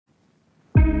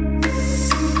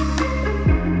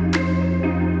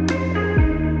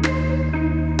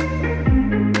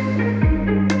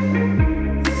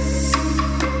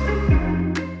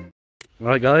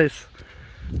Right guys,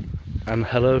 and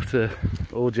hello to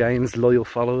all Jane's loyal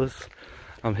followers.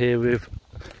 I'm here with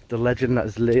the legend that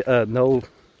is Noel.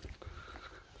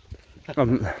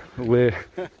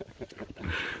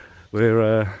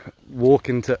 We're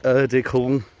walking to Erddig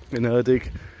Hall in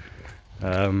Erddig.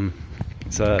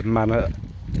 It's a manor,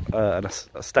 a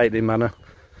stately manor.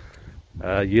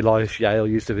 Elias Yale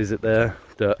used to visit there,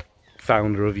 the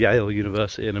founder of Yale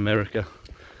University in America.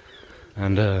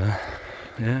 And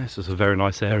yeah, this is a very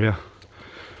nice area.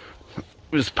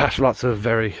 We just passed lots of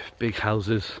very big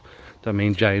houses that me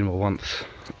and Jane will once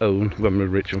own when we're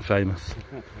rich and famous.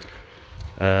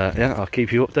 Yeah, I'll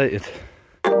keep you updated.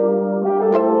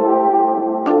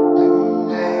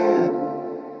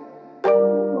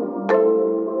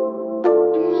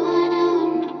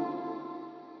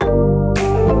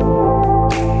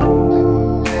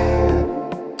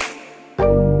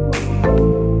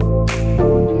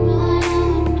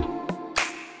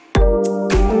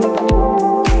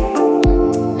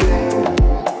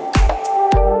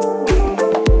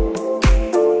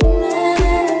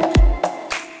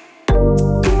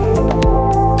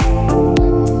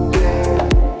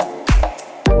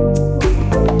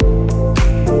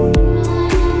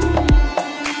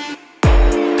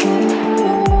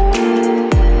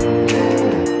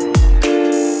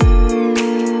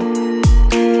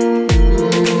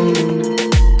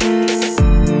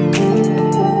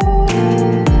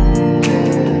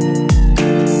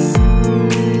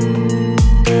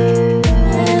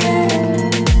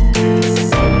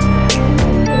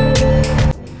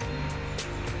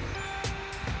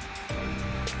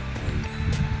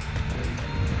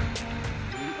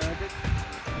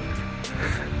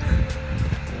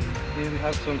 Here we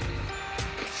have some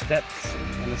steps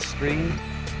and a stream.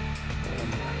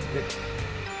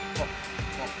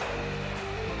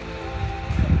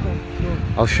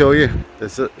 I'll show you.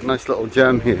 There's a nice little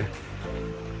gem here.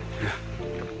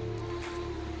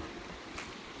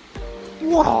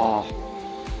 Wow!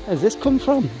 Where's this come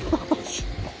from?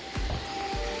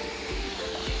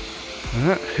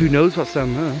 Who knows what's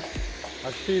down there?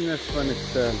 I've seen this when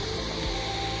it's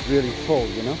really full,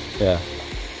 you know? Yeah.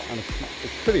 And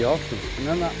it's pretty awesome. And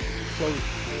then that flows.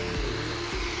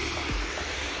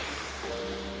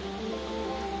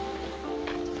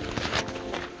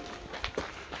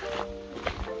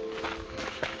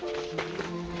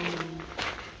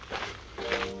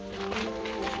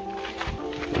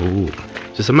 Ooh,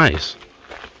 is this a maze?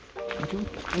 I don't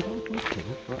think so,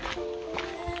 but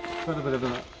it's got a bit of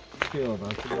a feel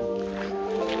about it.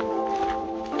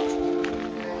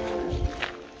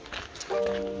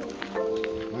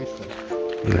 Nice though.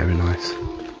 Very nice.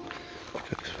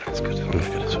 That's good. I'm gonna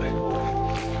go this way.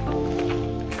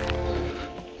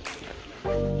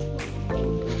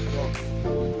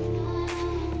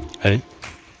 Hey.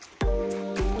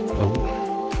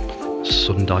 Oh,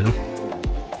 sundial.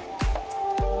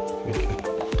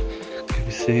 Can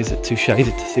we see? Is it too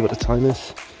shaded to see what the time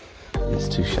is? It's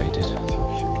too shaded.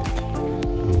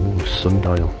 Ooh,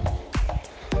 sundial.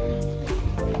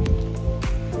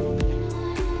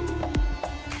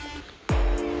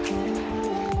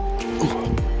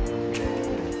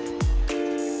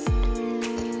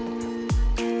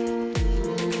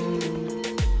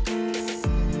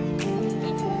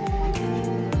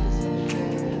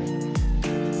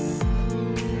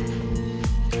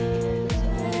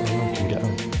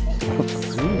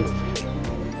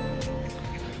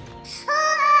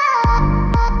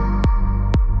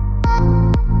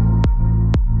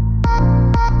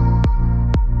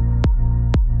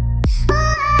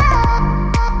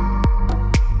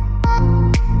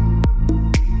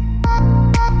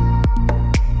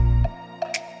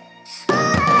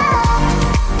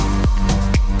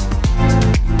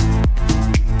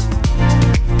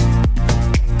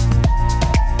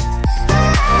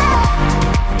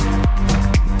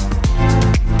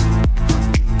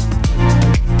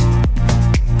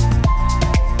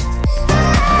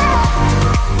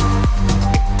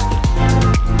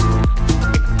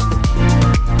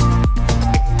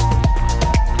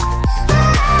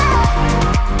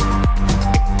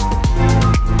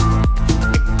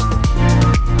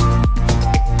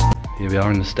 We are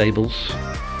in the stables.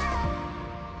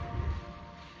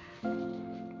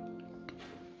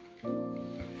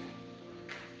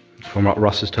 From what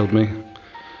Ross has told me,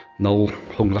 Noel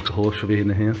hung like a horse should be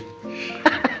in here.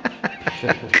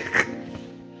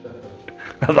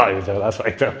 I thought he was doing that's what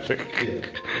I don't think.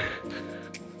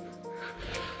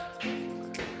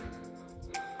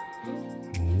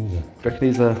 Ooh. I reckon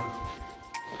these are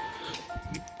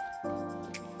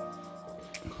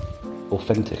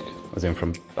authentic, as in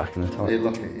from back in the time. They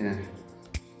look it, yeah.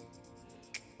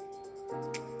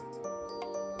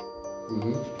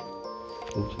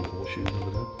 Oh, some horseshoes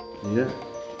over there. Yeah.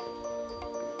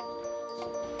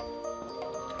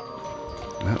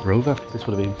 That Rover, this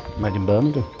would have been made in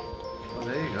Birmingham. Oh,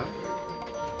 there you go.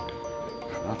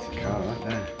 That's a car right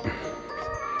there.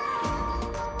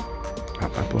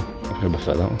 That bad boy. I'm going to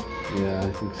prefer that one. Yeah, I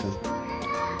think so.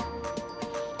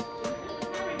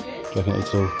 Do you reckon it'd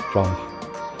still drive? I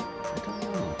don't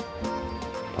know.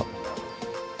 Oh,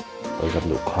 we got a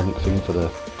little crank thing for the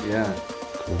Yeah.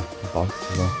 cool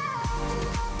bikes as well.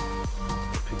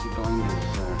 Piggy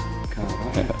Blinders car,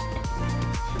 right?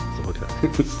 So look at that.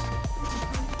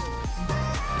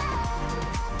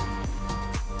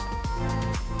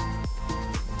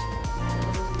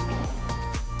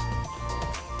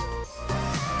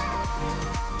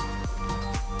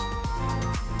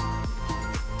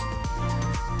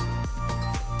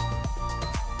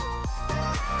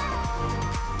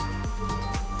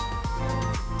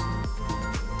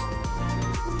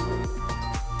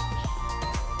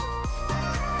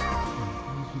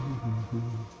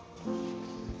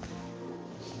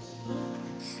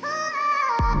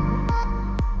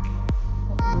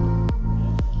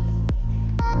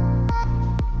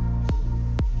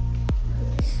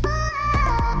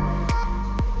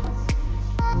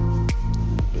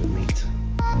 Bit of meat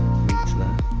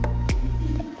there.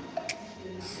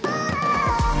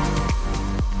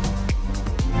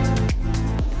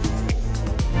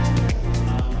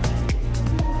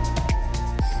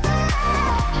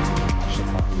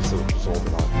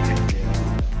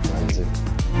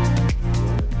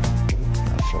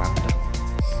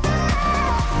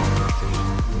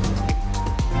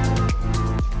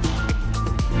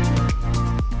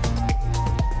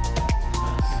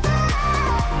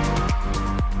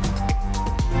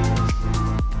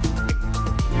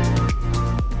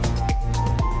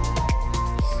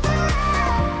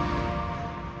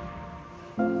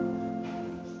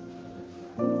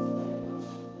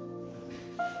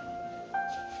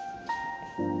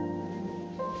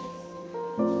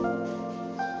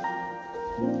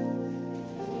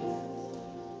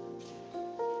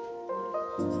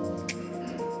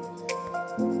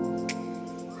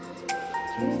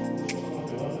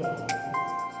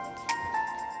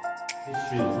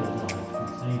 History of their life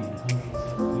contained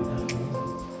hundreds of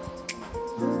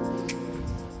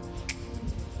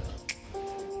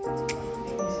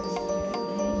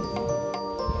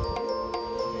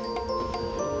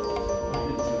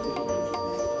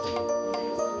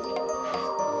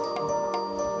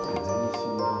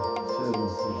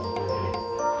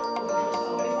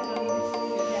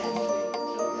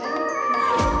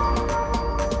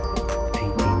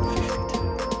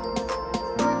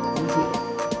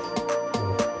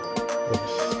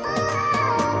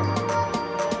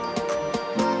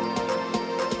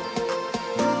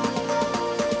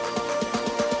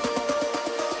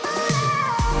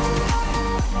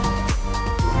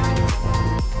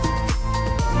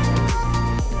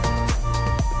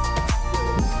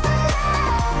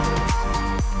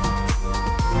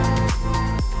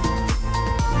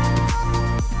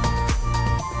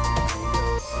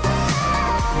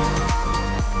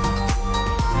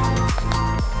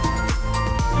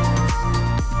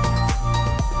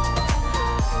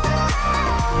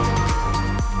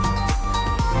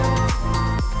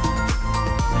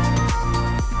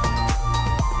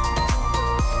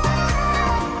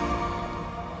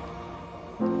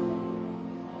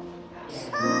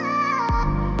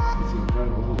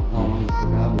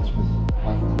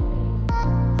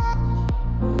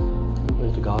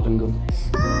Where's the garden gun?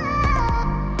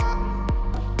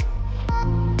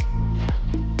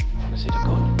 I see the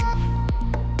gun.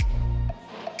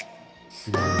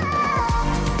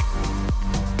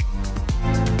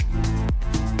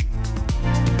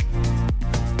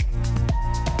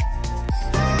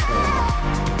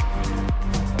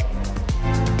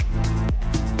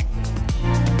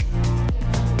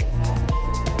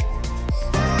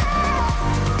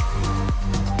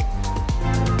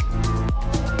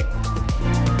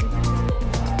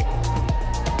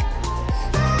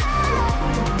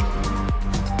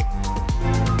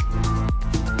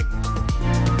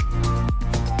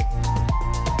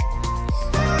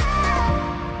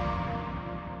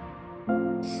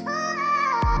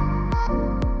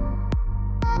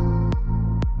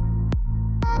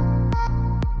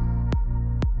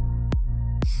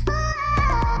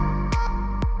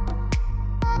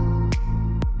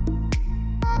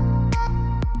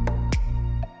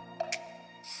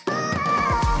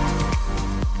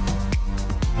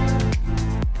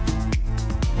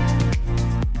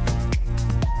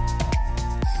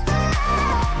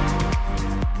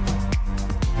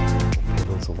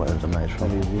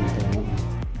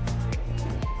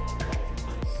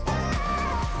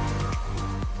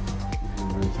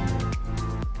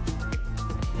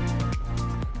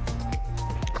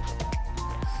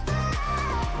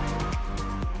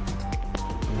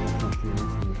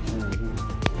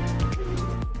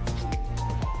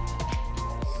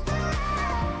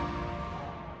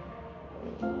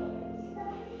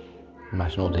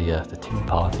 Imagine all the tea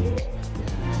parties.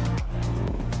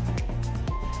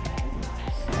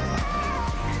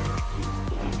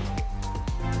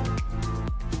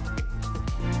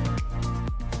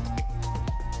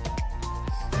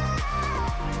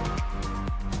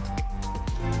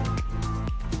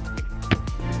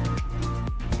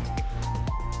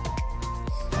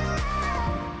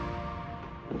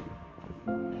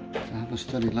 A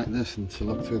study like this and to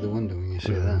look through the window when you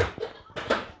see that.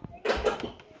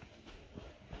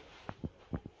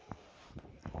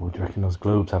 Oh, do you reckon those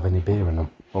globes have any beer in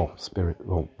them? Or spirit,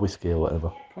 or whiskey or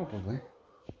whatever? Probably.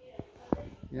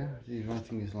 Yeah, he's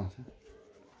writing his letter.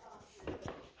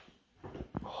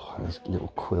 Oh, there's a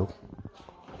little quill.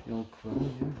 The old quill,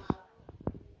 yes.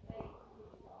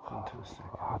 Fantastic.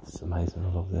 Oh, that's amazing, I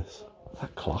love this.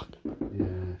 That clock.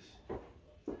 Yes.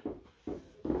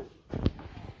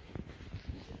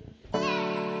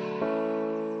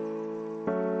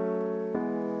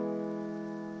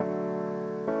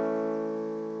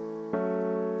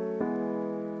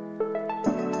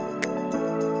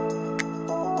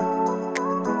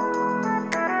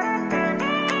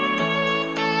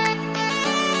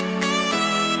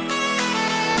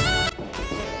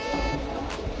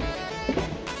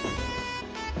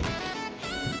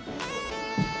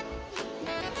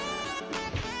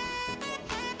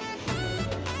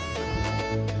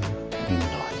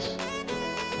 Nice.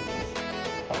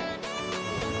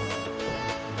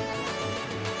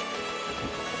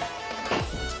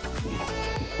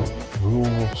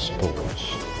 Raw sports.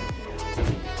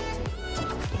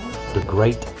 The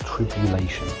Great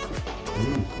Tribulation.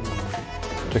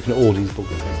 Checking all these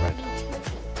books I've read.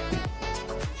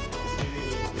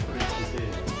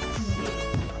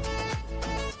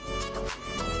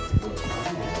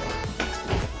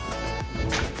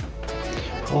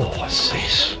 Oh, what's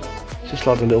this? Just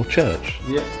like a little church?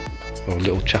 Yeah. Or a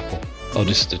little chapel. Oh,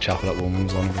 this is the chapel that woman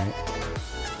was on about.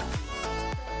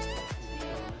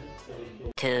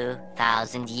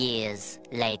 2,000 years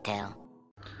later.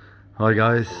 Hi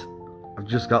guys, I've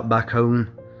just got back home.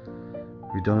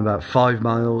 We've done about 5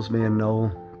 miles, me and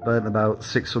Noel. Burnt about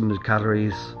 600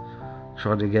 calories.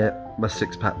 Trying to get my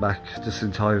 6-pack back just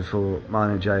in time for mine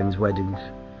and Jane's wedding.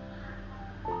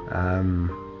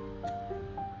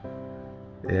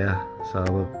 Yeah, so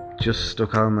I've just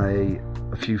stuck on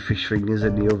a few fish fingers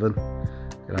in the oven.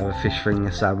 Gonna have a fish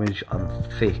finger sandwich on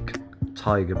thick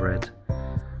tiger bread.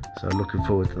 So looking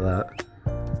forward to that.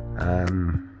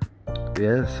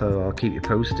 Yeah, so I'll keep you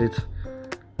posted.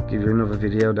 Give you another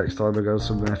video next time I go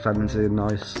somewhere fancy and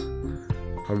nice.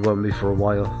 Probably won't be for a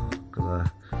while because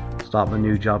I start my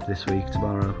new job this week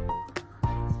tomorrow.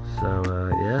 So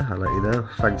yeah, I'll let you know.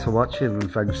 Thanks for watching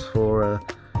and thanks for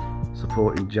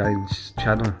supporting Jane's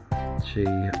channel. She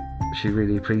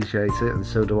really appreciates it and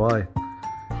so do I.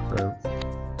 So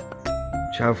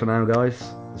ciao for now guys.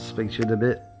 I'll speak to you in a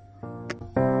bit.